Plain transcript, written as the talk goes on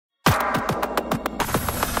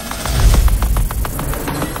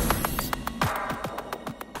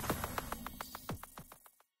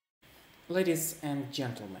Ladies and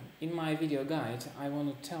gentlemen, in my video guide I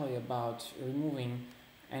want to tell you about removing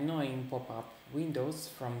annoying pop-up windows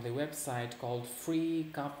from the website called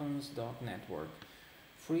freecoupons.network.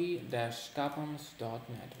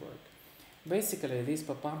 free-coupons.network. Basically, these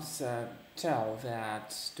pop-ups tell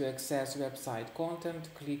that to access website content,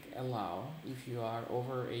 click allow if you are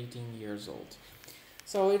over 18 years old.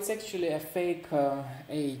 So it's actually a fake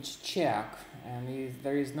age check, and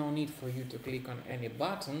there is no need for you to click on any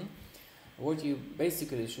button. What you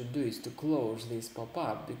basically should do is to close this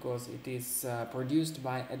pop-up because it is produced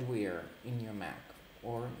by adware in your Mac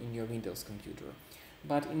or in your Windows computer.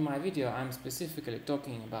 But in my video I'm specifically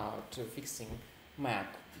talking about fixing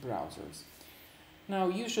Mac browsers. Now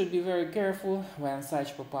you should be very careful when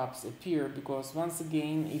such pop-ups appear, because once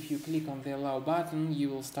again if you click on the allow button you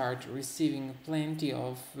will start receiving plenty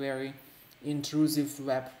of very intrusive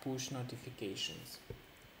web push notifications.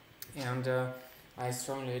 And I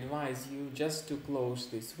strongly advise you just to close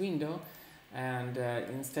this window and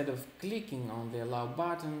instead of clicking on the allow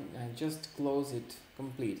button, just close it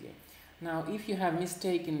completely. Now if you have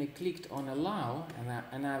mistakenly clicked on allow,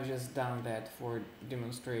 and I've just done that for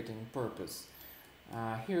demonstrating purpose,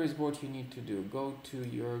 here is what you need to do. Go to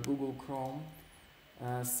your Google Chrome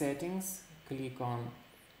settings, click on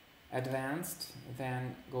advanced,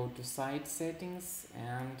 then go to site settings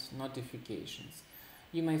and notifications.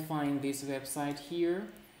 You may find this website here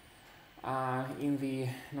in the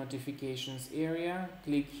notifications area.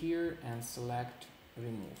 Click here and select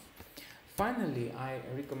remove. Finally, I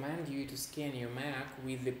recommend you to scan your Mac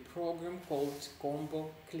with the program called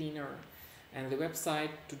Combo Cleaner, and the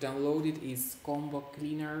website to download it is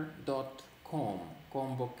combocleaner.com.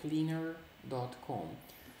 combocleaner.com.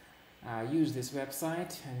 Use this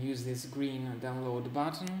website and use this green download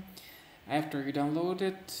button after you download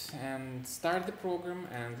it and start the program,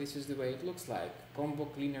 and this is the way it looks like. Combo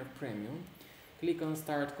Cleaner Premium. Click on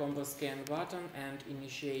Start Combo Scan button and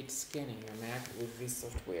initiate scanning your Mac with this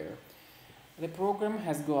software. The program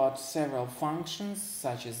has got several functions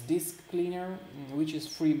such as disk cleaner, which is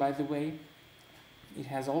free by the way. It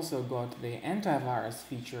has also got the antivirus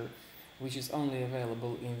feature, which is only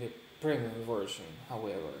available in the premium version,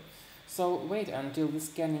 however. So wait until the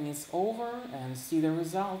scanning is over and see the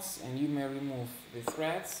results, and you may remove the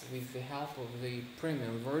threads with the help of the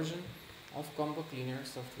premium version of Combo Cleaner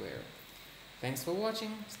software. Thanks for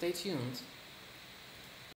watching, stay tuned.